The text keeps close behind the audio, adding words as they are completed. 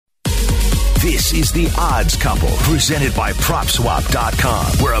This is The Odds Couple, presented by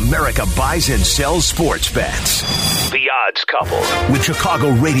PropSwap.com, where America buys and sells sports bets. The Odds Couple, with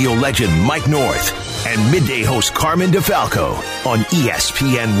Chicago radio legend Mike North and midday host Carmen DeFalco on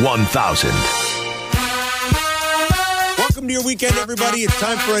ESPN 1000. Welcome to your weekend, everybody. It's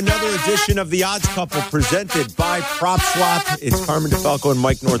time for another edition of The Odds Couple, presented by PropSwap. It's Carmen DeFalco and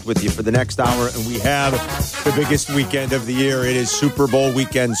Mike North with you for the next hour, and we have the biggest weekend of the year. It is Super Bowl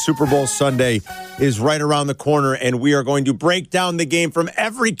weekend. Super Bowl Sunday is right around the corner, and we are going to break down the game from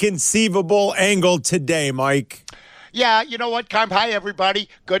every conceivable angle today, Mike. Yeah, you know what, Carm? Hi, everybody.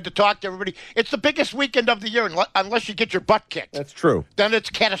 Good to talk to everybody. It's the biggest weekend of the year, unless you get your butt kicked. That's true. Then it's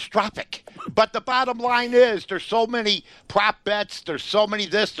catastrophic. But the bottom line is there's so many prop bets, there's so many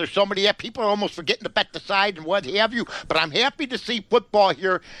this, there's so many that. People are almost forgetting to bet the side and what have you. But I'm happy to see football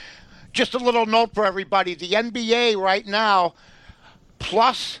here. Just a little note for everybody. The NBA right now,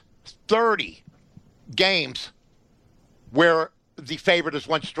 plus 30 games where the favorite has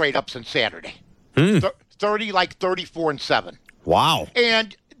went straight up since Saturday. 30, like 34-7. Wow.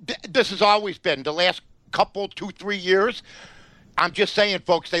 And this has always been the last couple, 2-3 years. I'm just saying,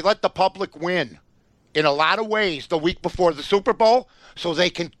 folks, they let the public win in a lot of ways the week before the Super Bowl so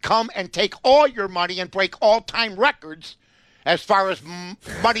they can come and take all your money and break all-time records as far as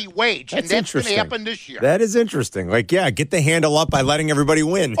money wage. And that's going to happen this year. That is interesting. Get the handle up by letting everybody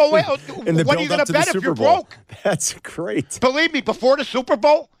win. Oh, well, what are you going to bet if you're broke? That's great. Believe me, before the Super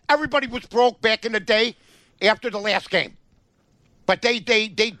Bowl, everybody was broke back in the day after the last game. But they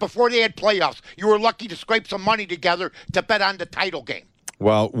before they had playoffs, you were lucky to scrape some money together to bet on the title game.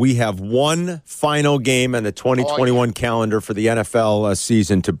 Well, we have one final game on the 2021 calendar for the NFL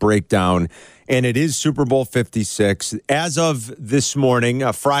season to break down, and it is Super Bowl 56. As of this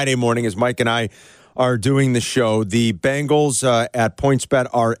morning, Friday morning, as Mike and I are doing the show, the Bengals at PointsBet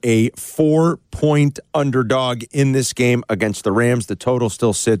are a 4-point underdog in this game against the Rams. The total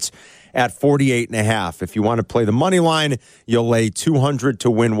still sits at 48.5. If you want to play the money line, you'll lay 200 to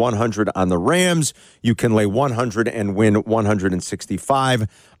win 100 on the Rams. You can lay 100 and win 165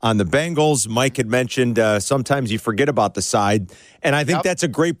 on the Bengals. Mike had mentioned sometimes you forget about the side, and I think that's a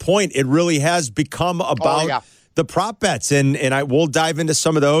great point. It really has become about the prop bets, and we'll dive into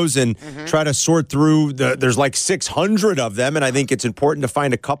some of those and try to sort through. There's like 600 of them, and I think it's important to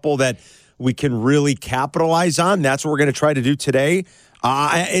find a couple that we can really capitalize on. That's what we're going to try to do today.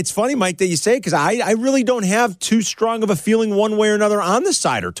 It's funny, Mike, that you say, because I really don't have too strong of a feeling one way or another on the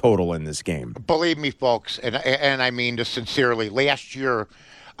side or total in this game. Believe me, folks, and I mean this sincerely, last year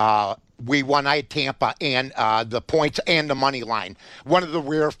we won at Tampa and the points and the money line. One of the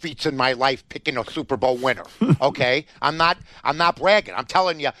rare feats in my life, picking a Super Bowl winner. Okay, I'm not bragging. I'm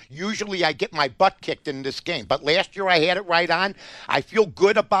telling you. Usually I get my butt kicked in this game, but last year I had it right on. I feel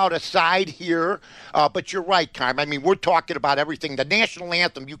good about a side here, but you're right, Carm. I mean, we're talking about everything. The national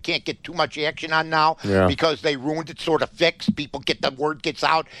anthem, you can't get too much action on now because they ruined it. Sort of fixed. People get the word gets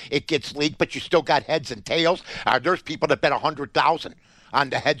out, it gets leaked, but you still got heads and tails. There's people that bet 100,000. On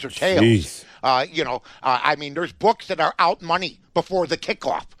the heads or tails. I mean, there's books that are out money before the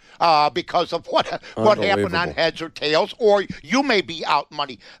kickoff because of what happened on heads or tails, or you may be out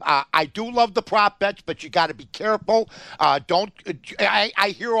money. I do love the prop bets, but you got to be careful.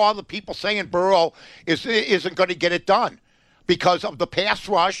 I hear all the people saying Burrow isn't going to get it done because of the pass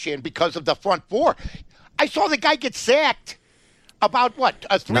rush and because of the front four. I saw the guy get sacked. About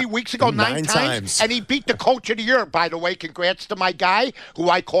 3 weeks ago, nine times. And he beat the coach of the year, by the way. Congrats to my guy, who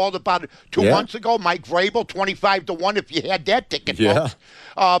I called about 2 months ago, Mike Vrabel, 25-1 if you had that ticket, folks.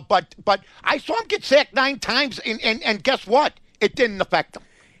 But I saw him get sacked 9 times, and guess what? It didn't affect him.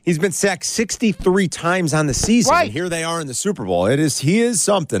 He's been sacked 63 times on the season. Right. And here they are in the Super Bowl. He is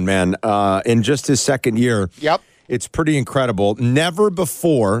something, man, in just his second year. Yep. It's pretty incredible. Never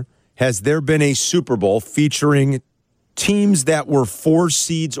before has there been a Super Bowl featuring teams that were 4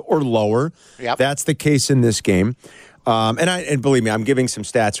 seeds or lower. Yep. That's the case in this game. And believe me, I'm giving some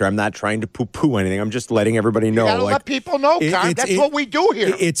stats here. I'm not trying to poo-poo anything. I'm just letting everybody know. You gotta let people know, Carm. That's what we do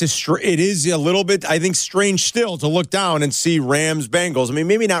here. It is a little bit, I think, strange still to look down and see Rams, Bengals. I mean,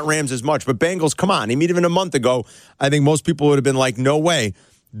 maybe not Rams as much, but Bengals, come on. I mean, even a month ago, I think most people would have been like, no way.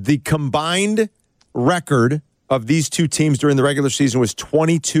 The combined record of these two teams during the regular season was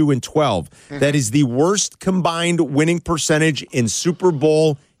 22-12. That is the worst combined winning percentage in Super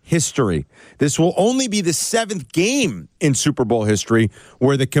Bowl history. This will only be the 7th game in Super Bowl history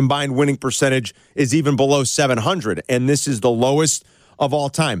where the combined winning percentage is even below 700, and this is the lowest of all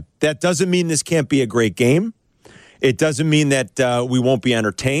time. That doesn't mean this can't be a great game. It doesn't mean that we won't be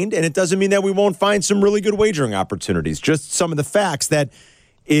entertained, and it doesn't mean that we won't find some really good wagering opportunities. Just some of the facts that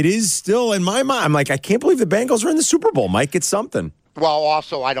it is still in my mind. I'm like, I can't believe the Bengals are in the Super Bowl. Might get something. Well,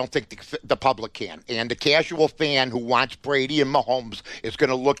 also, I don't think the public can. And the casual fan who wants Brady and Mahomes is going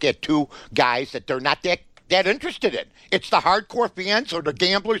to look at two guys that they're not that interested in. It's the hardcore fans or the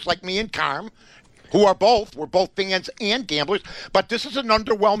gamblers like me and Carm, who we're both fans and gamblers. But this is an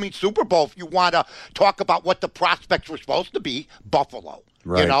underwhelming Super Bowl if you want to talk about what the prospects were supposed to be. Buffalo,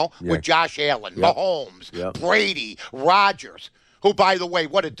 right. With Josh Allen, Mahomes, Brady, Rodgers, who, by the way,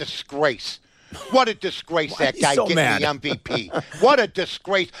 what a disgrace. What a disgrace that guy getting the MVP. What a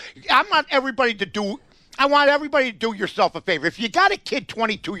disgrace. I want everybody to do yourself a favor. If you got a kid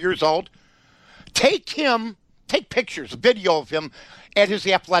 22 years old, take pictures, video of him at his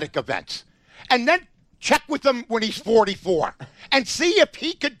athletic events. And then check with him when he's 44 and see if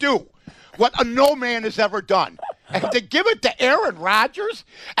he could do what no man has ever done. And to give it to Aaron Rodgers,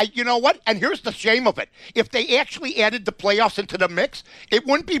 you know what? And here's the shame of it. If they actually added the playoffs into the mix, it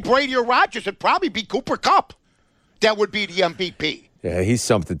wouldn't be Brady or Rodgers. It'd probably be Cooper Kupp. That would be the MVP. Yeah, he's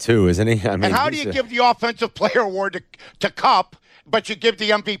something too, isn't he? I mean, and how do you give the Offensive Player Award to Kupp, but you give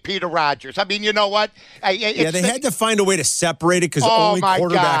the MVP to Rodgers? I mean, you know what? They had to find a way to separate it because only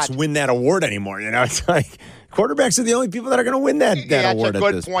quarterbacks win that award anymore. It's like quarterbacks are the only people that are going to win that award at this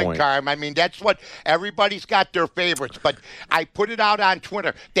point. That's a good point, Carm. I mean, that's what everybody's got their favorites. But I put it out on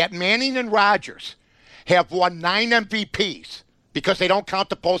Twitter that Manning and Rodgers have won 9 MVPs because they don't count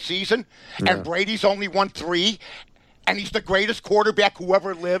the postseason, and Brady's only won 3, and he's the greatest quarterback who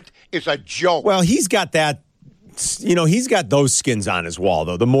ever lived is a joke. Well, he's got that. He's got those skins on his wall,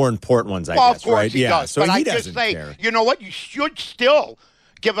 though. The more important ones, I guess, of course right? He does. So but he I doesn't just say, care. You know what? You should still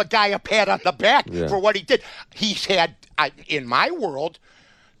give a guy a pat on the back for what he did. He's had, in my world,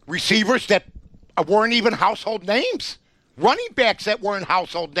 receivers that weren't even household names, running backs that weren't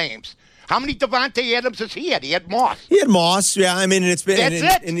household names. How many Devontae Adams has he had? He had Moss. Yeah. I mean, it's been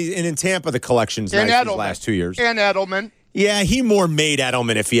That's it. In Tampa, the collection's nice these last 2 years. And Edelman. Yeah, he more made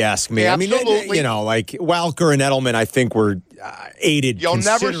Edelman, if you ask me. Absolutely. I mean, like Welker and Edelman, I think were aided You'll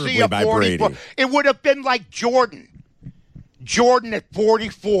never considerably see a by 44. Brady. It would have been like Jordan at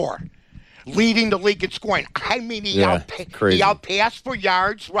 44, leading the league in scoring. I mean, he outpassed for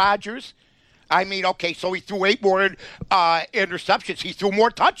yards, Rodgers. I mean, okay, so he threw 8 more interceptions. He threw more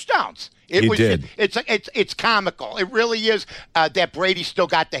touchdowns. He did. It's comical. It really is that Brady still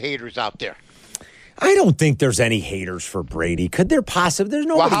got the haters out there. I don't think there's any haters for Brady. Could there possibly? There's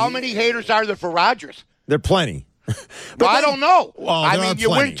nobody. Well, how many haters are there for Rodgers? There are plenty. Well, I don't know. Well, I mean, you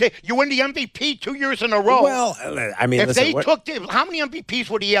win the MVP 2 years in a row. Well, I mean, how many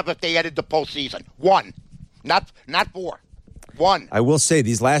MVPs would he have if they added the postseason? 1, not 4. 1. I will say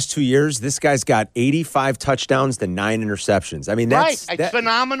these last 2 years, this guy's got 85 touchdowns to 9 interceptions. I mean, that's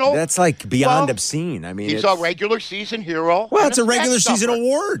phenomenal. That's like beyond obscene. I mean, he's a regular season hero. Well, it's a regular season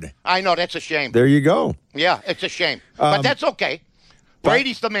award. I know, that's a shame. There you go. Yeah, it's a shame, but that's okay.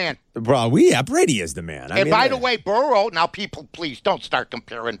 Brady's the man. Bro, Brady is the man. By the way, Burrow, now people, please don't start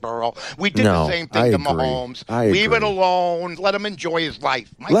comparing Burrow. We did the same thing to Mahomes. Leave it alone. Let him enjoy his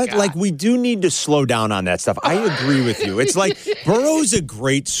life. Like, we do need to slow down on that stuff. I agree with you. It's like Burrow's a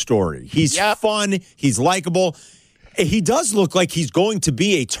great story. He's fun. He's likable. He does look like he's going to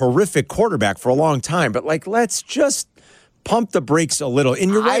be a terrific quarterback for a long time. But, let's just pump the brakes a little. And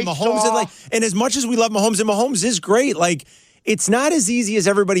you're right, Mahomes. And as much as we love Mahomes, and Mahomes is great, it's not as easy as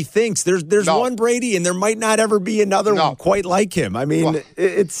everybody thinks. There's one Brady, and there might not ever be another one quite like him. I mean,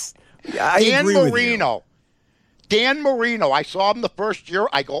 I agree with you. Dan Marino, I saw him the first year.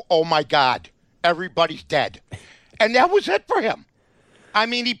 I go, oh, my God, everybody's dead. And that was it for him. I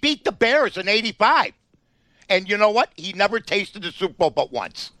mean, he beat the Bears in 85. And you know what? He never tasted the Super Bowl but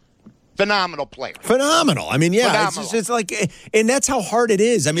once. Phenomenal player. Phenomenal. I mean, it's like, and that's how hard it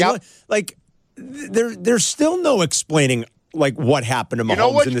is. I mean, there's still no explaining what happened to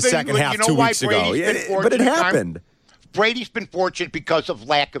Mahomes in the second half 2 weeks ago. But it happened. Brady's been fortunate because of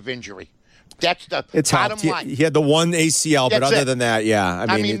lack of injury. That's the bottom line. He had the one ACL, but other than that,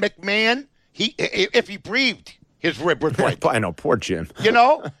 I mean McMahon, if he breathed, his rib would break. I know, poor Jim.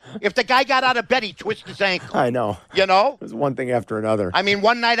 If the guy got out of bed, he'd twist his ankle. I know. It was one thing after another. I mean,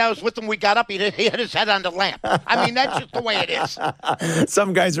 one night I was with him, we got up, he hit his head on the lamp. I mean, that's just the way it is.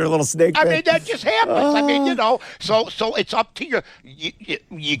 Some guys are a little snake. I mean, that just happens. I mean, so it's up to you.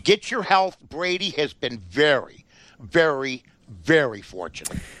 You get your health. Brady has been very, very, very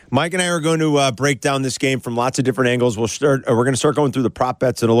fortunate. Mike and I are going to break down this game from lots of different angles. We're going to start going through the prop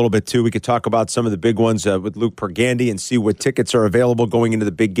bets in a little bit, too. We could talk about some of the big ones with Luke Pergandy and see what tickets are available going into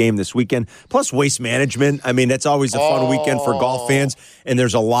the big game this weekend. Plus, waste management. I mean, that's always a fun weekend for golf fans, and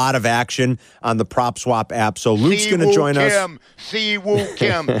there's a lot of action on the PropSwap app. So Luke's going to join us. See Woo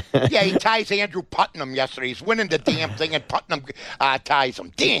Kim. Yeah, he ties Andrew Putnam yesterday. He's winning the damn thing, and Putnam ties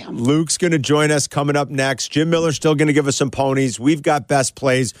him. Damn. Luke's going to join us coming up next. Jim Miller's still going to give us some ponies. We've got best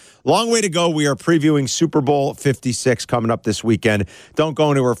plays. Long way to go. We are previewing Super Bowl 56 coming up this weekend. Don't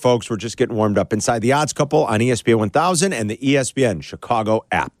go anywhere, folks. We're just getting warmed up inside the Odds Couple on ESPN 1000 and the ESPN Chicago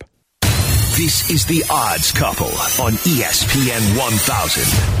app. This is the Odds Couple on ESPN 1000.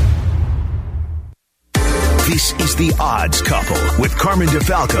 This is the Odds Couple with Carmen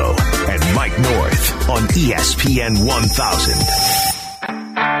DeFalco and Mike North on ESPN 1000.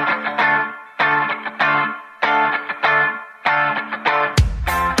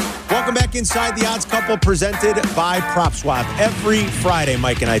 Welcome back inside the Odds Couple presented by PropSwap. Every Friday,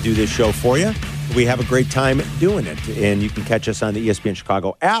 Mike and I do this show for you. We have a great time doing it. And you can catch us on the ESPN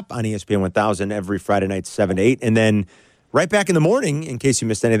Chicago app on ESPN 1000 every Friday night, 7 to 8. And then right back in the morning, in case you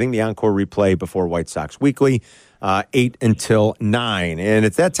missed anything, the encore replay before White Sox Weekly, 8 until 9. And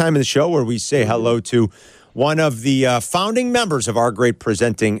it's that time of the show where we say hello to one of the founding members of our great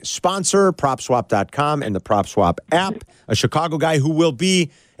presenting sponsor, PropSwap.com and the PropSwap app, a Chicago guy who will be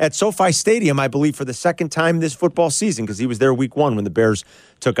at SoFi Stadium, I believe, for the second time this football season, because he was there week 1 when the Bears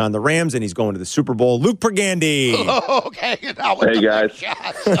took on the Rams, and he's going to the Super Bowl. Luke Pergandy. Okay. Hey, guys.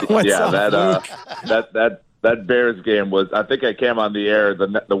 That Bears game was, I think I came on the air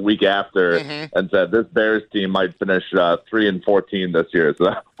the week after and said this Bears team might finish 3-14 this year.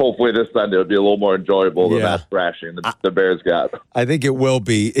 So hopefully this Sunday will be a little more enjoyable than that thrashing the Bears got. I think it will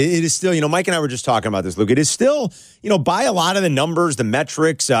be. It is still, Mike and I were just talking about this, Luke. It is still, by a lot of the numbers, the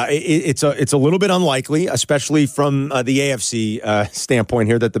metrics, it's a little bit unlikely, especially from the AFC standpoint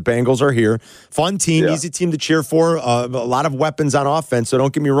here, that the Bengals are here. Fun team, easy team to cheer for, a lot of weapons on offense. So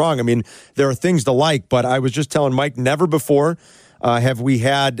don't get me wrong. I mean, there are things to like, but I was just telling Mike, never before have we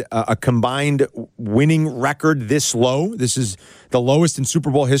had a combined winning record this low. This is the lowest in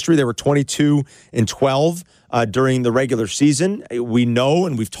Super Bowl history. They were 22-12 during the regular season. We know,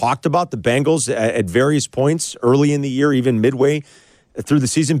 and we've talked about the Bengals at various points early in the year, even midway through the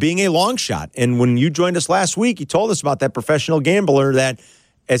season, being a long shot. And when you joined us last week, you told us about that professional gambler that,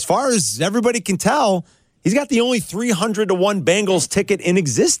 as far as everybody can tell, he's got the only 300-1 Bengals ticket in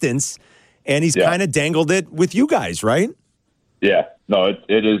existence. And he's kind of dangled it with you guys, right? Yeah, no,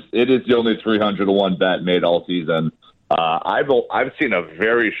 it is the only 300-1 bet made all season. I've seen a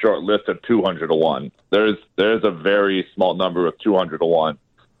very short list of 200-1. There's a very small number of 200-1.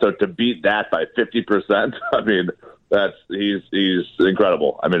 So to beat that by 50%, I mean, he's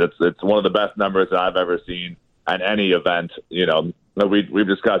incredible. I mean, it's one of the best numbers that I've ever seen at any event. We've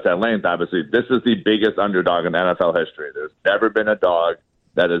discussed at length. Obviously, this is the biggest underdog in NFL history. There's never been a dog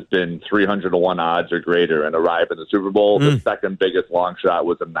that has been 300-1 odds or greater and arrive in the Super Bowl. The second biggest long shot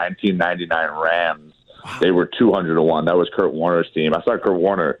was the 1999 Rams. Wow. They were 200-1. That was Kurt Warner's team. I saw Kurt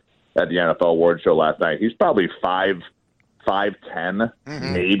Warner at the NFL Award Show last night. He's probably 5'10",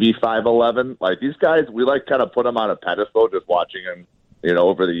 maybe 5'11". Like, these guys, we kind of put them on a pedestal just watching them,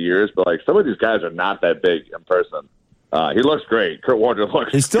 over the years. But some of these guys are not that big in person. He looks great. Kurt Warner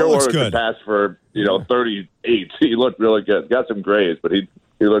looks. He still looks good. Pass for 38. He looked really good. Got some grays, but he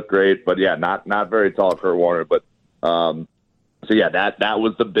looked great. But yeah, not very tall, Kurt Warner. But that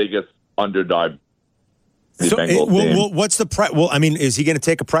was the biggest underdog. What's the price? Well, I mean, is he going to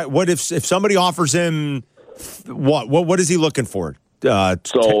take a price? What if somebody offers him what is he looking for? 10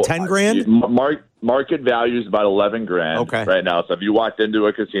 grand? Market value is about 11 grand right now. So if you walked into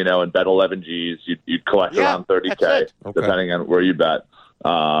a casino and bet 11 G's, you'd collect around 30K, depending on where you bet.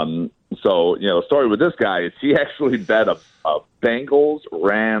 The story with this guy is he actually bet a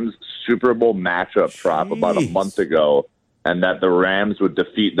Bengals-Rams Super Bowl matchup prop about a month ago, and that the Rams would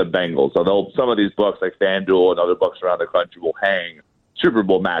defeat the Bengals. So some of these books, like FanDuel and other books around the country, will hang Super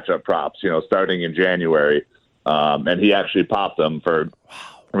Bowl matchup props, starting in January. And he actually popped them for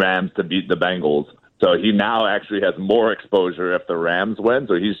Rams to beat the Bengals. So he now actually has more exposure if the Rams win.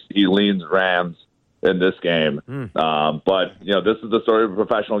 So he leans Rams in this game. But, this is the story of a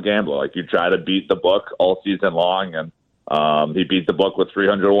professional gambler. Like, you try to beat the book all season long, and he beat the book with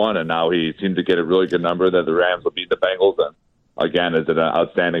 300-1, and now he seems to get a really good number that the Rams will beat the Bengals. And, again, is in an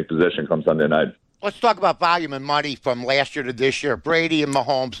outstanding position come Sunday night. Let's talk about volume and money from last year to this year. Brady and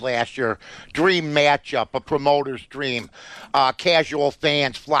Mahomes last year, dream matchup, a promoter's dream. Casual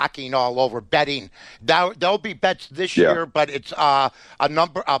fans flocking all over, betting. There'll be bets this year, but it's a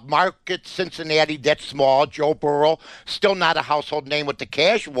number of market. Cincinnati, that's small. Joe Burrow, still not a household name with the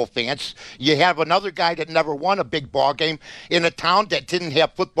casual fans. You have another guy that never won a big ball game in a town that didn't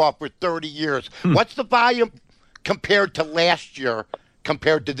have football for 30 years. What's the volume compared to last year,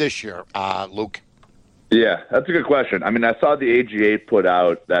 compared to this year, Luke? Yeah, that's a good question. I mean, I saw the AGA put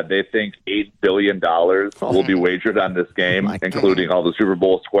out that they think $8 billion will be wagered on this game, including all the Super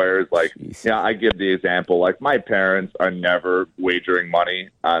Bowl squares. Like, I give the example. Like, my parents are never wagering money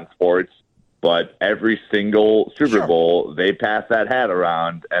on sports, but every single Super Bowl, they pass that hat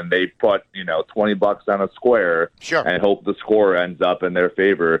around and they put, $20 on a square and hope the score ends up in their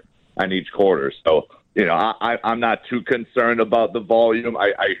favor on each quarter. So, I'm not too concerned about the volume.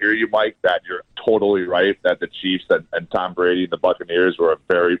 I hear you, Mike, that you're totally right that the Chiefs and Tom Brady and the Buccaneers were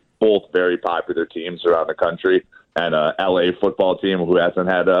both very popular teams around the country, and a LA football team who hasn't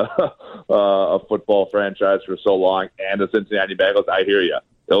had a football franchise for so long, and the Cincinnati Bengals. I hear you.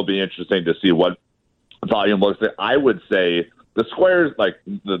 It'll be interesting to see what volume looks like. I would say the squares, like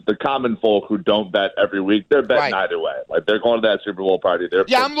the common folk who don't bet every week, they're betting either way. Like, they're going to that Super Bowl party.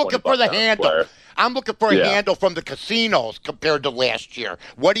 I'm looking for the handle. I'm looking for a handle from the casinos compared to last year.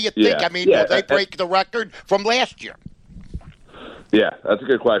 What do you think? I mean, will they break the record from last year? Yeah, that's a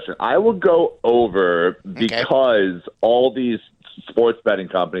good question. I will go over because all these sports betting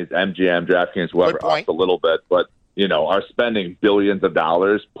companies, MGM, DraftKings, whoever, up a little bit, but are spending billions of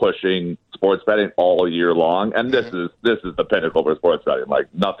dollars pushing sports betting all year long, and this is the pinnacle for sports betting. Like,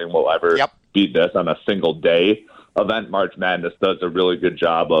 nothing will ever beat this on a single day event. March Madness does a really good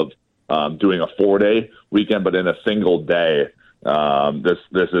job of doing a 4-day weekend, but in a single day, this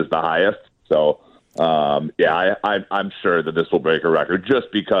is the highest. So, I'm sure that this will break a record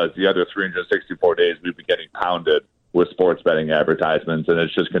just because the other 364 days we've been getting pounded with sports betting advertisements, and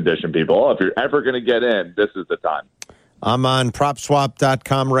it's just conditioned people. If you're ever going to get in, this is the time. I'm on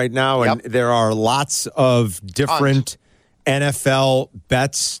PropSwap.com right now, and there are lots of different NFL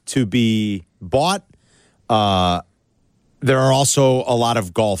bets to be bought. There are also a lot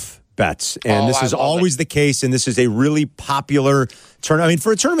of golf bets, and this is always the case, and this is a really popular tournament. I mean,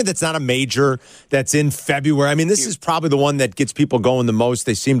 for a tournament that's not a major, that's in February, I mean, this is probably the one that gets people going the most.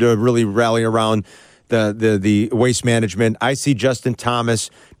 They seem to really rally around the Waste Management. I see Justin Thomas,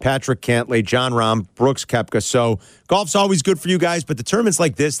 Patrick Cantlay, John Rahm, Brooks Koepka. So golf's always good for you guys, but the tournaments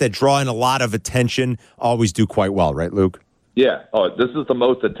like this that draw in a lot of attention always do quite well, right, Luke? Yeah. This is the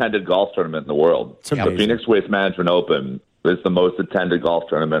most attended golf tournament in the world. The Phoenix Waste Management Open is the most attended golf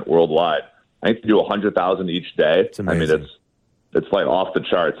tournament worldwide. I think they do 100,000 each day. It's amazing. I mean, it's like off the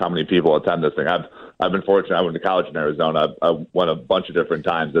charts how many people attend this thing. I've been fortunate. I went to college in Arizona. I went a bunch of different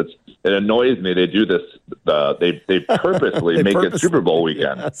times. It annoys me they do this. They purposely make it Super Bowl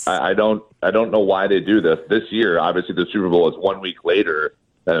weekend. Yes. I don't know why they do this. This year, obviously, the Super Bowl is 1 week later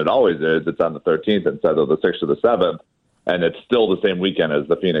than it always is. It's on the 13th instead of the 6th or the 7th, and it's still the same weekend as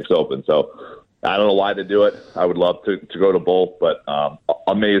the Phoenix Open. So I don't know why they do it. I would love to go to both, but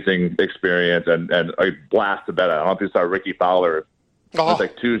amazing experience and a blast to bet. I don't know if you saw Ricky Fowler. It was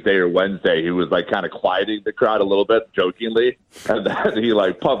like Tuesday or Wednesday. He was like kind of quieting the crowd a little bit, jokingly, and then he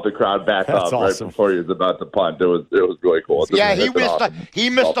like pumped the crowd back up right before he was about to punt. It was really cool. He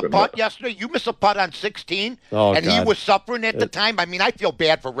missed a putt yesterday. You missed a putt on 16, and he was suffering at the time. I mean, I feel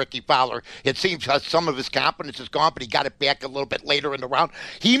bad for Ricky Fowler. It seems some of his confidence is gone, but he got it back a little bit later in the round.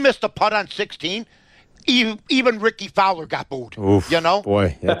 He missed a putt on 16. Even Ricky Fowler got booed. Oof,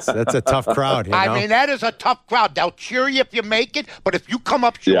 boy, that's a tough crowd. I mean, that is a tough crowd. They'll cheer you if you make it, but if you come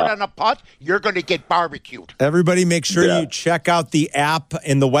up short on a putt, you're going to get barbecued. Everybody, make sure you check out the app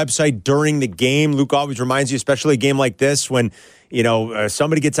and the website during the game. Luke always reminds you, especially a game like this, when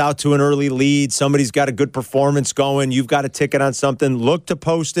somebody gets out to an early lead, somebody's got a good performance going, you've got a ticket on something. Look to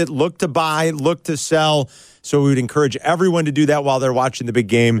post it, look to buy, look to sell. So we would encourage everyone to do that while they're watching the big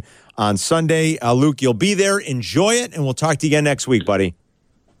game on Sunday. Luke, you'll be there. Enjoy it, and we'll talk to you again next week, buddy.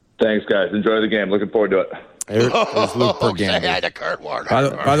 Thanks, guys. Enjoy the game. Looking forward to it. There's Luke Pergandy.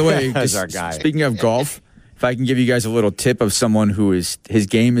 By the way, our guy. Speaking of golf, if I can give you guys a little tip of someone who his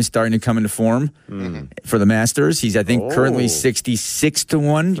game is starting to come into form for the Masters. He's, I think, currently 66 to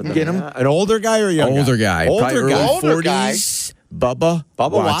 1. Get him. An older guy or a young older guy? Probably early Older 40s. Bubba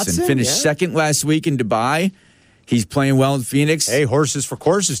Watson finished second last week in Dubai. He's playing well in Phoenix. Hey, horses for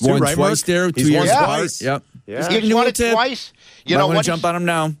courses too, won right? twice there. 2 years apart. Yep. He's won it twice. You know what? Jump on him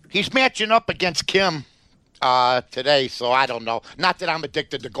now. He's matching up against Kim today, so I don't know. Not that I'm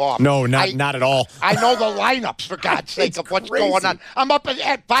addicted to golf. No, not at all. I know the lineups, for God's sake, of what's going on. I'm up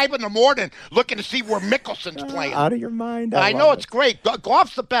at 5 in the morning looking to see where Mickelson's playing. Out of your mind. I know it's great.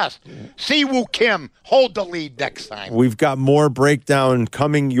 Golf's the best. Siwoo Kim, hold the lead next time. We've got more breakdown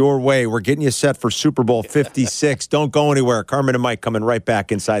coming your way. We're getting you set for Super Bowl 56. Don't go anywhere. Carmen and Mike coming right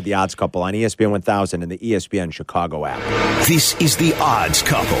back inside the Odds Couple on ESPN 1000 and the ESPN Chicago app. This is the Odds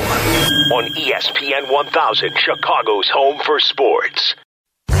Couple on ESPN 1000, Chicago's home for sports.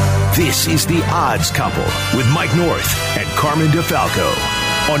 This is the Odds Couple with Mike North and Carmen DeFalco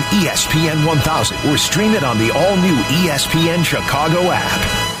on ESPN 1000 or stream it on the all-new ESPN Chicago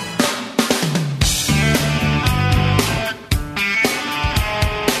app.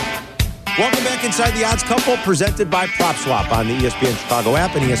 Welcome back inside the Odds Couple, presented by PropSwap on the ESPN Chicago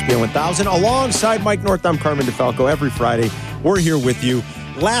app and ESPN 1000. Alongside Mike North, I'm Carmen DeFalco. Every Friday, we're here with you.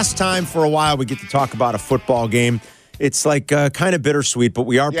 Last time for a while, we get to talk about a football game. It's like kind of bittersweet, but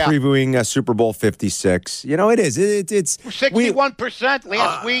we are previewing Super Bowl 56. You know, it is. It's 61%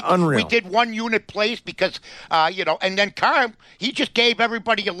 last week. Unreal. We did one unit place because, and then Carm, he just gave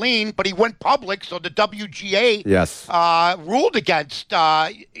everybody a lean, but he went public, so the WGA ruled against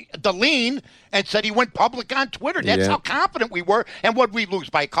the lean and said he went public on Twitter. That's how confident we were. And what we lose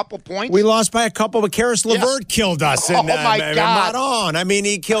by a couple points? We lost by a couple, but Karis LeVert killed us. Oh, my God. Maron. I mean,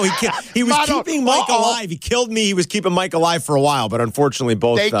 he was keeping Mike alive. He killed me. He was keeping Mike alive for a while, but unfortunately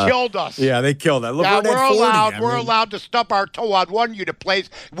both... They killed us. Yeah, they killed us. LeVert had 40. We're allowed to stub our toe on one unit plays.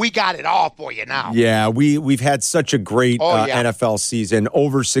 We got it all for you now. Yeah, we've had such a great NFL season,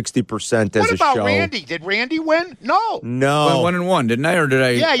 over 60% as a show. What about Randy? Did Randy win? No. Went 1-1, didn't I? Or did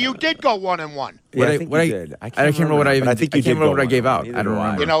I? Yeah, you did go 1-1. Yeah, I think you did. I can't remember what I even. I think you can't remember what I gave out. I don't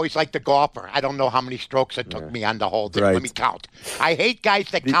remember. You know, he's like the golfer. I don't know how many strokes it took me on the hole. Right. Let me count. I hate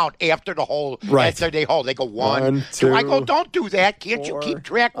guys that count after the hole. Right. After they hole, they go 1, 2. I go, don't do that. Can't you keep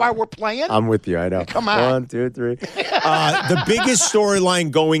track while we're playing? I'm with you. I know. Come on. 1, 2, 3. The biggest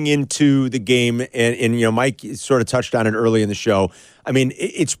storyline going into the game, and Mike sort of touched on it early in the show. I mean,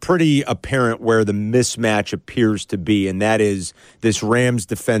 it's pretty apparent where the mismatch appears to be, and that is this Rams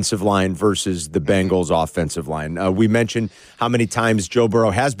defensive line versus the Bengals offensive line. We mentioned how many times Joe Burrow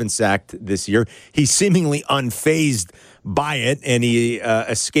has been sacked this year. He's seemingly unfazed by it, and he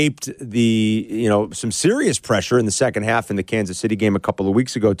escaped some serious pressure in the second half in the Kansas City game a couple of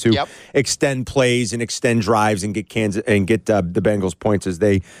weeks ago to extend plays and extend drives and get the Bengals points as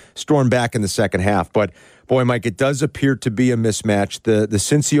they storm back in the second half. But boy, Mike, it does appear to be a mismatch. The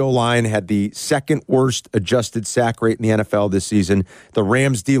Cincy O-line had the second worst adjusted sack rate in the NFL this season. The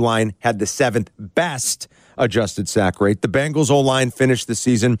Rams D-line had the 7th best adjusted sack rate. The Bengals O-line finished the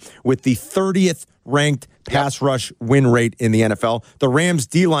season with the 30th ranked pass rush win rate in the NFL. The Rams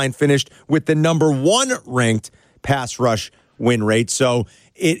D-line finished with the number 1 ranked pass rush win rate. So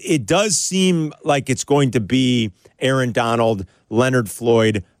it does seem like it's going to be Aaron Donald, Leonard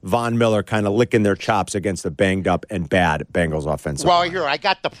Floyd, Von Miller kind of licking their chops against the banged up and bad Bengals offensive line. Here, I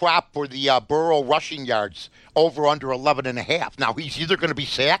got the prop for the Burrow rushing yards over under 11.5. Now, he's either going to be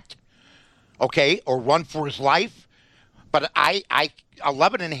sacked, or run for his life. But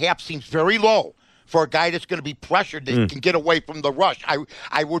 11.5 seems very low for a guy that's going to be pressured that can get away from the rush.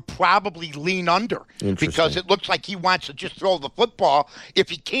 I would probably lean under because it looks like he wants to just throw the football if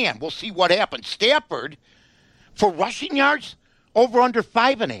he can. We'll see what happens. Stafford, for rushing yards, over under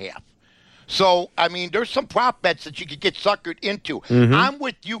 5.5. So, I mean, there's some prop bets that you could get suckered into. I'm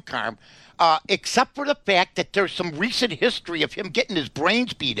with you, Carm, except for the fact that there's some recent history of him getting his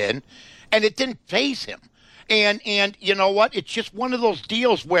brains beat in, and it didn't faze him. And you know what? It's just one of those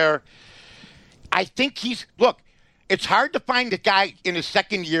deals where I think it's hard to find a guy in his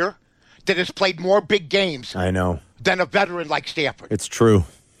second year that has played more big games than a veteran like Stafford. It's true.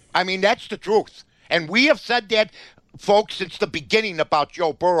 I mean, that's the truth. And we have said that, folks, since the beginning about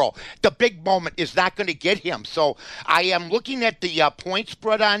Joe Burrow. The big moment is not going to get him. So I am looking at the point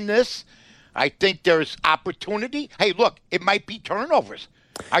spread on this. I think there's opportunity. Hey, look, it might be turnovers.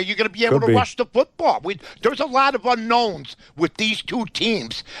 Are you going to be able to rush the football? There's a lot of unknowns with these two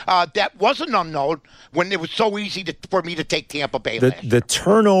teams. That wasn't unknown when it was so easy for me to take Tampa Bay last year. The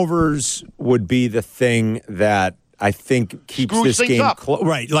turnovers would be the thing that I think keeps screws this game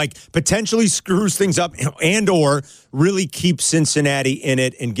right, like potentially screws things up and or really keeps Cincinnati in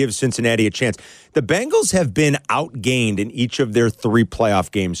it and gives Cincinnati a chance. The Bengals have been outgained in each of their 3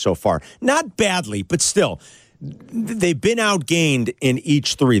 playoff games so far. Not badly, but still. They've been outgained in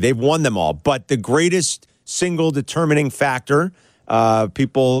each 3. They've won them all. But the greatest single determining factor,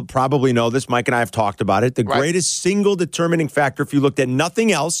 people probably know this, Mike and I have talked about it, the greatest single determining factor, if you looked at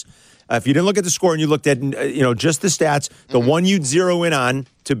nothing else, if you didn't look at the score and you looked at just the stats, the one you'd zero in on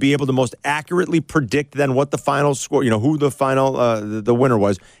to be able to most accurately predict then what the final score, who the final the winner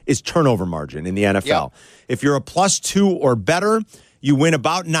was, is turnover margin in the NFL. Yep. If you're a +2 or better, you win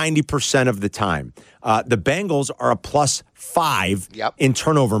about 90% of the time. The Bengals are a +5 in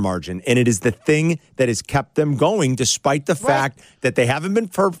turnover margin, and it is the thing that has kept them going despite the fact that they haven't been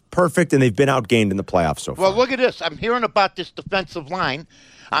perfect and they've been outgained in the playoffs so far. Well, look at this. I'm hearing about this defensive line.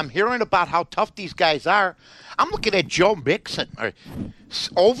 I'm hearing about how tough these guys are. I'm looking at Joe Mixon,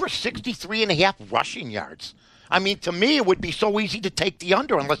 over 63.5 rushing yards. I mean, to me, it would be so easy to take the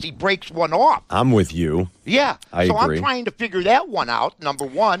under unless he breaks one off. I'm with you. Yeah. I agree. I'm trying to figure that one out, number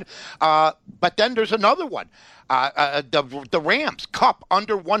one. But then there's another one. The Rams, Cup,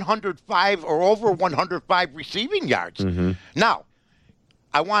 under 105 or over 105 receiving yards. Mm-hmm. Now,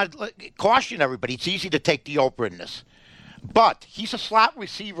 I want to caution everybody. It's easy to take the over in this. But he's a slot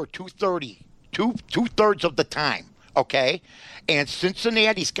receiver two-thirds of the time, okay? And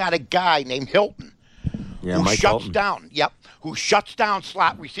Cincinnati's got a guy named Hilton. Yeah, who Mike shuts Hilton. down? Yep, who shuts down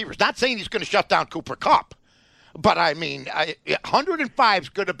slot receivers. Not saying he's going to shut down Cooper Kupp, but I mean, 105 is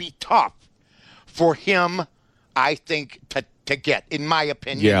going to be tough for him, I think, to get, in my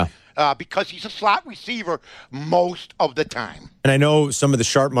opinion. Yeah. Because he's a slot receiver most of the time. And I know some of the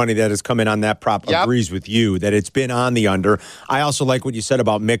sharp money that has come in on that prop agrees with you that it's been on the under. I also like what you said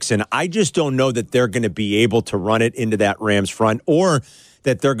about Mixon. I just don't know that they're going to be able to run it into that Rams front, or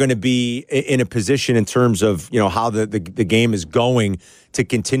that they're going to be in a position in terms of how the game is going to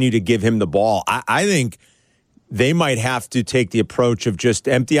continue to give him the ball. I think they might have to take the approach of just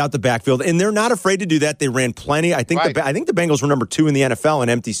empty out the backfield, and they're not afraid to do that. They ran plenty. I think the Bengals were number 2 in the NFL in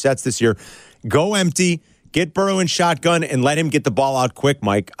empty sets this year. Go empty, get Burrow in shotgun, and let him get the ball out quick,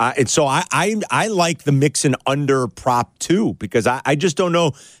 Mike. And so I like the Mixon under prop too, because I just don't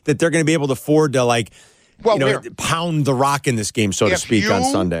know that they're going to be able to afford to pound the rock in this game, so to speak, on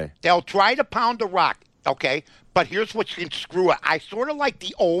Sunday. They'll try to pound the rock, okay? But here's what can screw it. I sort of like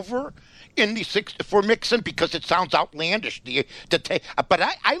the over in the 6 for Mixon because it sounds outlandish to take. But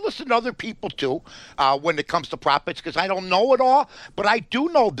I listen to other people, too, when it comes to prop bets because I don't know it all. But I do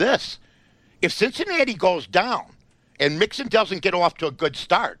know this. If Cincinnati goes down and Mixon doesn't get off to a good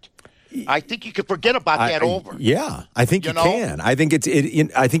start, I think you could forget about that over. Yeah, I think you can. I think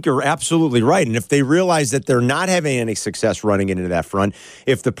I think you're absolutely right. And if they realize that they're not having any success running into that front,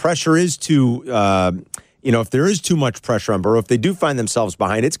 if the pressure is too, if there is too much pressure on Burrow, if they do find themselves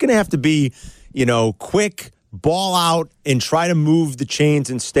behind, it's going to have to be, quick ball out and try to move the chains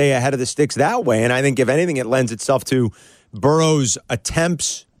and stay ahead of the sticks that way. And I think if anything, it lends itself to Burrow's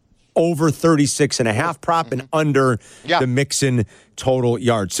attempts over 36.5 prop and under the Mixon total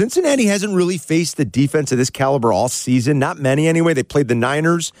yards. Cincinnati hasn't really faced the defense of this caliber all season. Not many anyway. They played the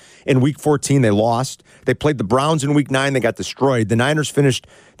Niners in Week 14. They lost. They played the Browns in Week 9. They got destroyed. The Niners finished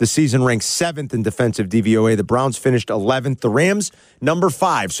the season ranked 7th in defensive DVOA. The Browns finished 11th. The Rams, number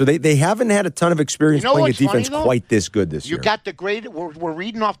 5. So they haven't had a ton of experience playing a defense quite this good this year. You got the grade. We're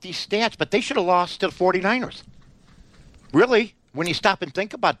reading off these stats, but they should have lost to the 49ers. Really? When you stop and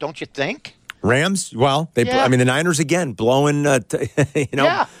think about it, don't you think? Rams? Well, the Niners again blowing, blowing a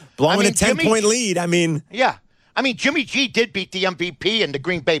 10-point lead. Jimmy G did beat the MVP and the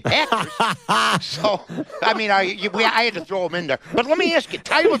Green Bay Packers. So, I had to throw him in there. But let me ask you,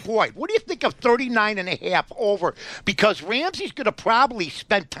 Tyler Boyd, what do you think of 39.5 over? Because Ramsey's going to probably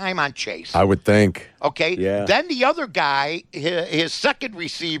spend time on Chase. I would think. Okay. Yeah. Then the other guy, his second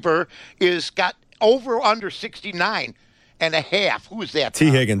receiver, is got over under 69.5. Who is that? T.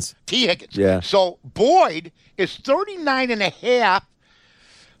 Higgins. Yeah. So Boyd is 39.5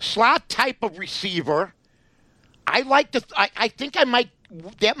 slot type of receiver. I think that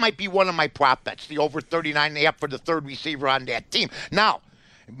might be one of my prop bets, the over 39.5 for the third receiver on that team. Now,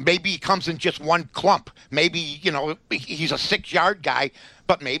 maybe he comes in just one clump. Maybe, he's a 6-yard guy,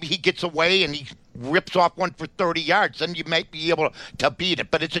 but maybe he gets away and he rips off one for 30 yards. Then you might be able to beat it,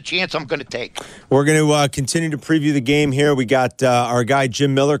 but it's a chance I'm going to take. We're going to continue to preview the game here. We got our guy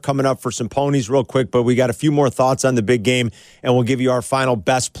Jim Miller coming up for some ponies real quick, but we got a few more thoughts on the big game, and we'll give you our final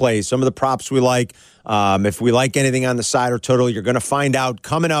best plays. Some of the props we like. If we like anything on the side or total, you're going to find out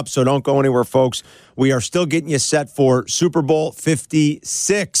coming up, so don't go anywhere, folks. We are still getting you set for Super Bowl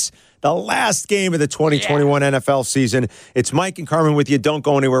 56. The last game of the 2021 NFL season. It's Mike and Carmen with you. Don't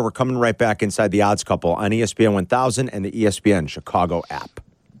go anywhere. We're coming right back inside the Odds Couple on ESPN 1000 and the ESPN Chicago app.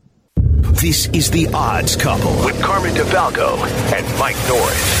 This is the Odds Couple with Carmen DeFalco and Mike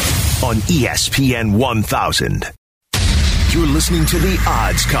North on ESPN 1000. You're listening to The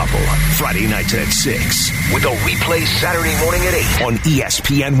Odds Couple, Friday nights at 6, with a replay Saturday morning at 8 on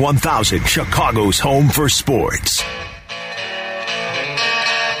ESPN 1000, Chicago's home for sports.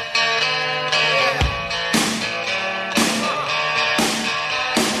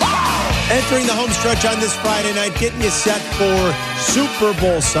 Entering the home stretch on this Friday night, getting you set for Super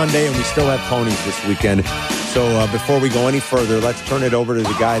Bowl Sunday, and we still have ponies this weekend. So before we go any further, let's turn it over to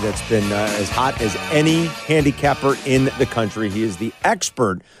the guy that's been as hot as any handicapper in the country. He is the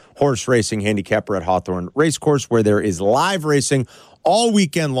expert horse racing handicapper at Hawthorne Racecourse, where there is live racing all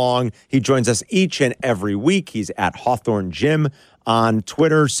weekend long. He joins us each and every week. He's at Hawthorne Jim on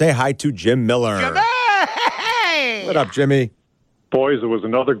Twitter. Say hi to Jim Miller. Jimmy! What up, Jimmy? Boys, it was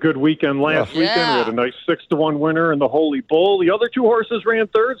another good weekend last weekend. We had a nice 6-1 winner in the Holy Bull. The other two horses ran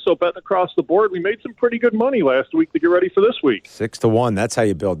third, so betting across the board, we made some pretty good money last week to get ready for this week. 6-1. That's how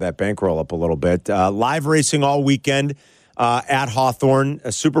you build that bankroll up a little bit. Live racing all weekend at Hawthorne.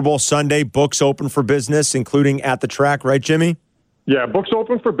 Super Bowl Sunday, books open for business, including at the track, right, Jimmy? Yeah, books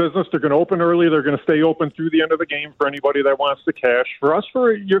open for business. They're going to open early. They're going to stay open through the end of the game for anybody that wants to cash. For us,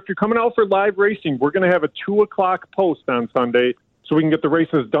 if you're coming out for live racing, we're going to have a 2 o'clock post on Sunday, so we can get the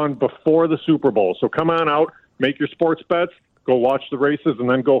races done before the Super Bowl. So come on out, make your sports bets, go watch the races, and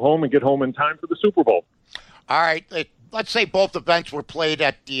then go home and get home in time for the Super Bowl. All right. Let's say both events were played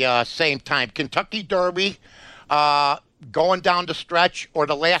at the same time. Kentucky Derby, going down the stretch, or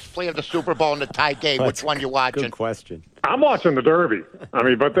the last play of the Super Bowl in the tie game. Which one you watching? Good question. I'm watching the Derby. I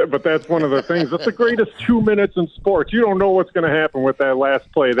mean, but that's one of the things. That's the greatest 2 minutes in sports. You don't know what's going to happen with that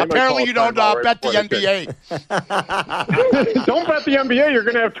last play. Apparently, you don't bet the NBA. Don't bet the NBA. You're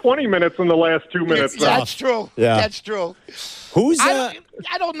going to have 20 minutes in the last 2 minutes. That's true. Yeah. That's true. Who's I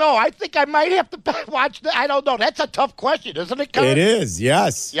don't know. I think I might have to watch I don't know. That's a tough question, isn't it, Carmen? It is,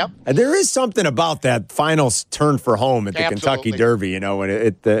 yes. Yep. And there is something about that final turn for home at the Kentucky Derby, you know, and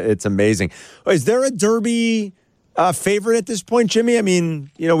it's amazing. Is there a Derby favorite at this point, Jimmy? I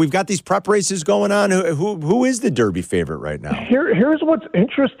mean, you know, we've got these prep races going on. Who is the Derby favorite right now? Here's what's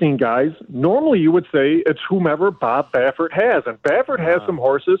interesting, guys. Normally you would say it's whomever Bob Baffert has. And Baffert has some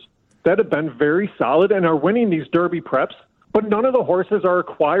horses that have been very solid and are winning these Derby preps. But none of the horses are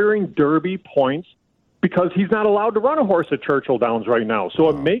acquiring Derby points because he's not allowed to run a horse at Churchill Downs right now. So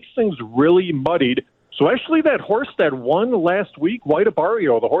it makes things really muddied. So actually that horse that won last week, White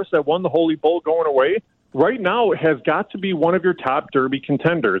Abario, the horse that won the Holy Bull going away, right now has got to be one of your top Derby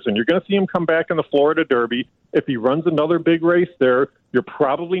contenders. And you're going to see him come back in the Florida Derby. If he runs another big race there, you're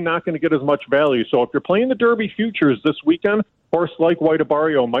probably not going to get as much value. So if you're playing the Derby futures this weekend, a horse like White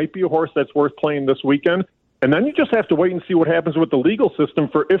Abario might be a horse that's worth playing this weekend. And then you just have to wait and see what happens with the legal system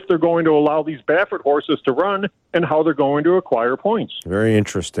for if they're going to allow these Baffert horses to run and how they're going to acquire points. Very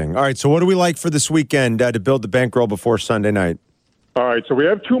interesting. All right, so what do we like for this weekend to build the bankroll before Sunday night? All right, so we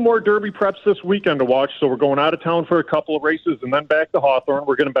have 2 more Derby preps this weekend to watch. So we're going out of town for a couple of races and then back to Hawthorne.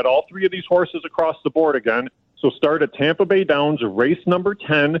 We're going to bet all 3 of these horses across the board again. So start at Tampa Bay Downs, race number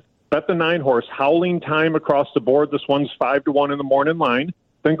 10. Bet the 9-horse Howling Time across the board. This one's 5-1 in the morning line.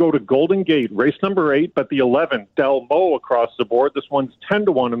 Then go to Golden Gate, race number 8, bet the 11, Del Mo across the board. This one's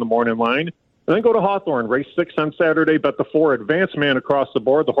 10-1 in the morning line. And then go to Hawthorne, race 6 on Saturday, bet the 4, Advanced Man across the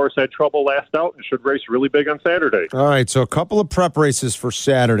board. The horse had trouble last out and should race really big on Saturday. All right, so a couple of prep races for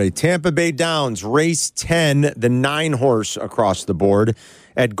Saturday. Tampa Bay Downs, race 10, the 9-horse across the board.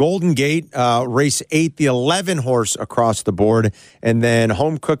 At Golden Gate, race 8, the 11-horse across the board. And then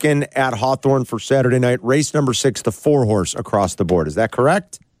home cooking at Hawthorne for Saturday night, race number 6, the 4-horse across the board. Is that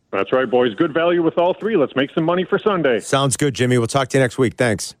correct? That's right, boys. Good value with all 3. Let's make some money for Sunday. Sounds good, Jimmy. We'll talk to you next week.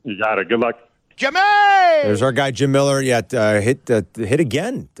 Thanks. You got it. Good luck. Jimmy! There's our guy, Jim Miller. Hit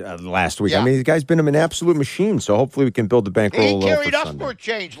again last week. Yeah. I mean, the guy's been an absolute machine, so hopefully we can build the bankroll. He carried us Sunday. for a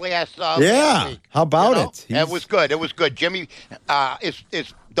change last week. How about it? It was good. It was good. Jimmy is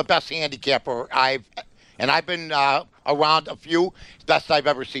the best handicapper I've been around a few. Best I've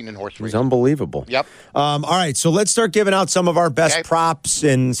ever seen in horse racing. It's unbelievable. Yep. All right, so let's start giving out some of our best props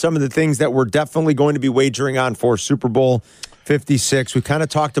and some of the things that we're definitely going to be wagering on for Super Bowl 56. We kind of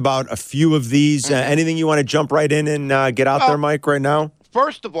talked about a few of these. Anything you want to jump right in and get out there, Mike, right now?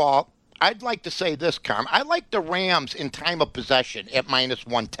 First of all, I'd like to say this, Carm. I like the Rams in time of possession at minus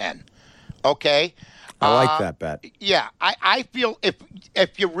 110. Okay? I like that bet. Yeah, I feel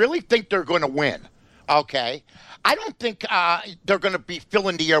if you really think they're going to win, okay, I don't think they're going to be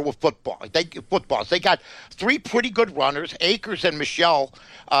filling the air with footballs. They got 3 pretty good runners. Akers and Michelle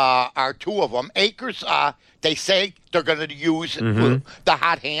are 2 of them. Akers, they say they're going to use the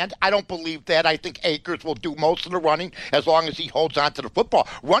hot hand. I don't believe that. I think Akers will do most of the running as long as he holds on to the football.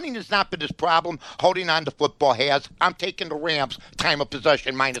 Running has not been his problem. Holding on to football has. I'm taking the Rams time of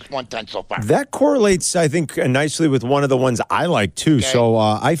possession -110 so far. That correlates, I think, nicely with one of the ones I like, too. Okay. So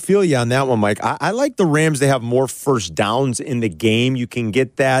I feel you on that one, Mike. I like the Rams. They have more first downs in the game. You can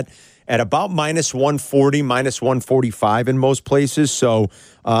get that at about -140, -145 in most places. So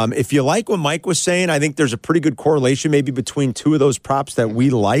if you like what Mike was saying, I think there's a pretty good correlation maybe between two of those props that we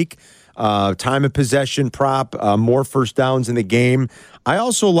like. Time of possession prop, more first downs in the game. I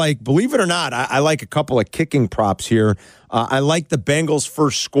also like, believe it or not, I like a couple of kicking props here. I like the Bengals'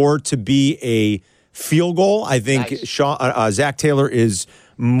 first score to be a field goal. I think nice. Zach Taylor is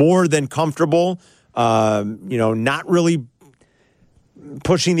more than comfortable, not really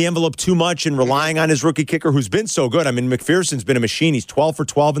pushing the envelope too much and relying on his rookie kicker, who's been so good. I mean, McPherson's been a machine. He's 12 for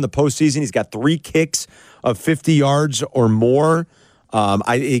 12 in the postseason. He's got 3 kicks of 50 yards or more.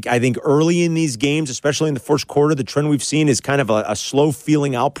 I think early in these games, especially in the first quarter, the trend we've seen is kind of a slow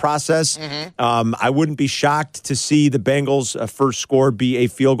feeling out process. I wouldn't be shocked to see the Bengals' first score be a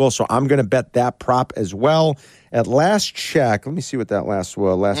field goal, so I'm going to bet that prop as well. At last check, let me see what that last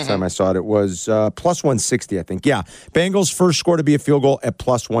time I saw it. It was plus 160, I think. Yeah, Bengals' first score to be a field goal at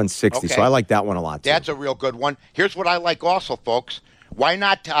plus 160. Okay. So I like that one a lot, too. That's a real good one. Here's what I like also, folks. Why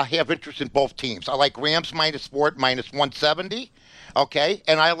not have interest in both teams? I like Rams -4 at -170. Okay,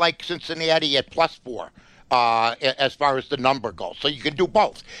 and I like Cincinnati at +4 as far as the number goes. So you can do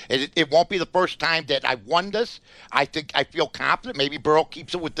both. It won't be the first time that I've won this. I feel confident. Maybe Burrow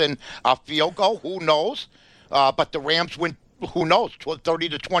keeps it within a field goal. Who knows? But the Rams win. Who knows?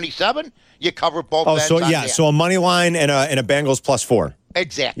 30-27. You cover both. Oh, so yeah, so a money line and a Bengals +4.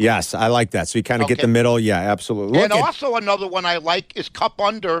 Exactly. Yes, I like that. So you kind of get the middle. Yeah, absolutely. And also another one I like is Cup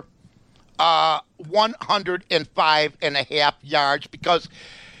under 105.5 yards, because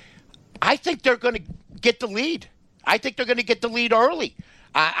I think they're going to get the lead. I think they're going to get the lead early.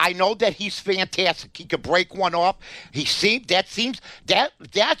 I know that he's fantastic. He could break one off. That's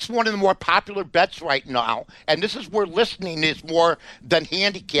one of the more popular bets right now. And this is where listening is more than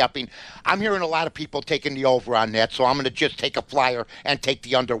handicapping. I'm hearing a lot of people taking the over on that, so I'm going to just take a flyer and take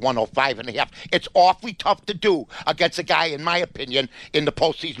the under 105.5. It's awfully tough to do against a guy, in my opinion, in the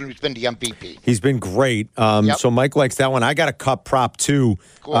postseason who's been the MVP. He's been great. So Mike likes that one. I got a cup prop too.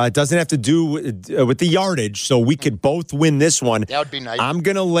 Cool. It doesn't have to do with the yardage, so we could both win this one. That would be nice. I'm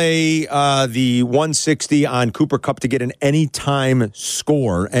going to lay the 160 on Cooper Kupp to get an anytime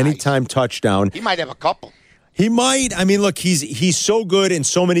score, anytime touchdown. He might have a couple. He might. I mean, look, he's so good in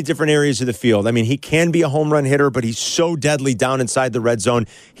so many different areas of the field. I mean, he can be a home run hitter, but he's so deadly down inside the red zone.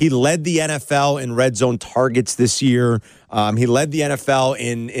 He led the NFL in red zone targets this year. He led the NFL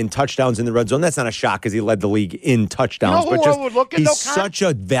in touchdowns in the red zone. That's not a shock because he led the league in touchdowns. You know who we're overlooking, he's such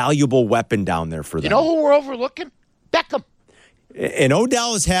a valuable weapon down there for them. You know who we're overlooking? Beckham. And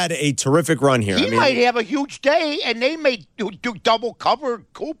Odell has had a terrific run here. He might have a huge day, and they may do double cover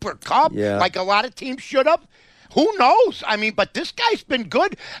Cooper Kupp like a lot of teams should have. Who knows? I mean, but this guy's been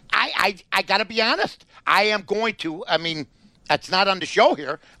good. I got to be honest. I am going to. I mean, that's not on the show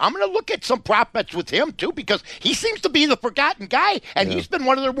here. I'm going to look at some prop bets with him, too, because he seems to be the forgotten guy, and he's been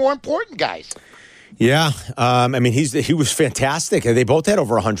one of their more important guys. Yeah, I mean he was fantastic. They both had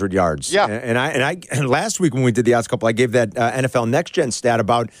over 100 yards. Yeah, and last week when we did the odds couple, I gave that NFL Next Gen stat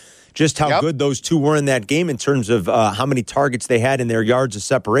about just how good those two were in that game in terms of how many targets they had in their yards of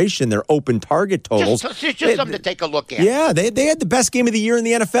separation, their open target totals. Just something to take a look at. Yeah, they had the best game of the year in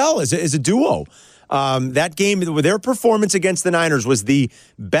the NFL as a duo. That game, their performance against the Niners was the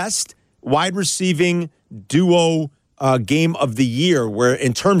best wide receiving duo game of the year, where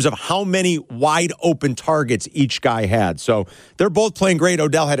in terms of how many wide open targets each guy had. So they're both playing great.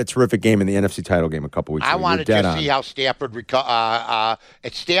 Odell had a terrific game in the NFC title game a couple weeks ago. I wanted to see how Stafford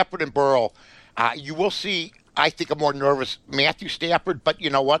it's Stafford and Burrow. You will see, I think, a more nervous Matthew Stafford, but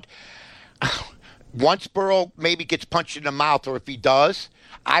you know what? Once Burrow maybe gets punched in the mouth, or if he does,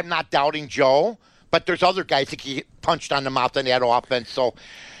 I'm not doubting Joe, but there's other guys that get punched on the mouth in that offense. So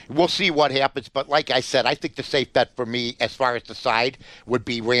we'll see what happens, but like I said, I think the safe bet for me, as far as the side, would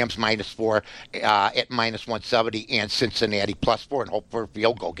be Rams -4 at -170 and Cincinnati +4, and hope for a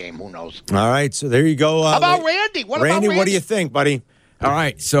field goal game. Who knows? All right, so there you go. How about Randy? Randy, what do you think, buddy? All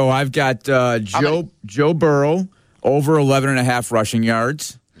right, so I've got Joe Burrow over 11.5 rushing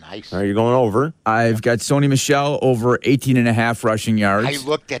yards. Nice. Are you going over? I've got Sony Michel over 18.5 rushing yards. I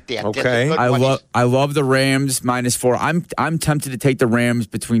looked at that. Okay. I love the Rams -4. I'm tempted to take the Rams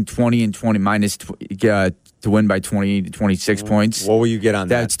between 20 and 20, to win by 20 to 26 points. What will you get on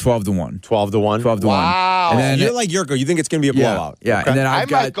that? That's 12-1. 12-1? 12-1. Wow. And then, you're like Yurko. You think it's going to be a blowout. Yeah. Okay. And then I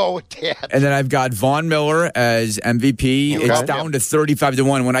might go with that. And then I've got Von Miller as MVP. Okay. It's down to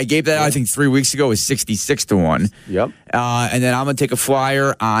 35-1. When I gave that out, I think 3 weeks ago, it was 66-1. Yep. And then I'm going to take a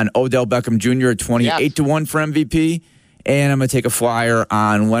flyer on Odell Beckham Jr. at 28-1 for MVP. And I'm going to take a flyer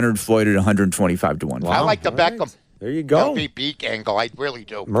on Leonard Floyd at 125-1. Wow. I like the Beckham. There you go. MVP angle, I really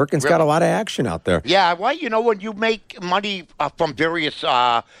do. Merkin's got a lot of action out there. Yeah, well, when you make money from various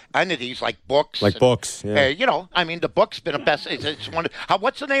entities like books. The book's been a best. It's one.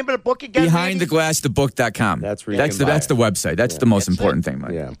 What's the name of the book again? BehindTheGlassTheBook.com. That's where that's the website. That's the most important thing,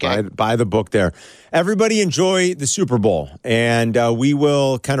 Mike. Yeah, okay. buy the book there. Everybody enjoy the Super Bowl, and we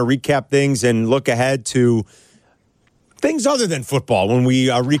will kind of recap things and look ahead to things other than football when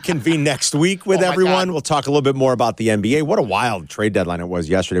we reconvene next week with everyone. God. We'll talk a little bit more about the NBA. What a wild trade deadline it was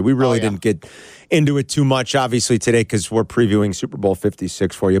yesterday. We really didn't get into it too much, obviously, today because we're previewing Super Bowl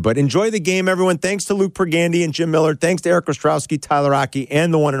 56 for you. But enjoy the game, everyone. Thanks to Luke Pergandy and Jim Miller. Thanks to Eric Ostrowski, Tyler Rocky,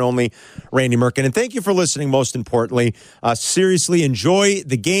 and the one and only Randy Merkin. And thank you for listening, most importantly. Seriously, enjoy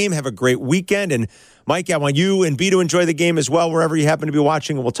the game. Have a great weekend. And Mike, I want you and B to enjoy the game as well, wherever you happen to be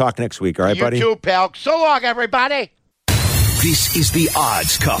watching. And we'll talk next week. All right, buddy? You too, pal. So long, everybody. This is The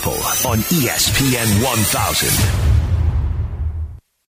Odds Couple on ESPN 1000.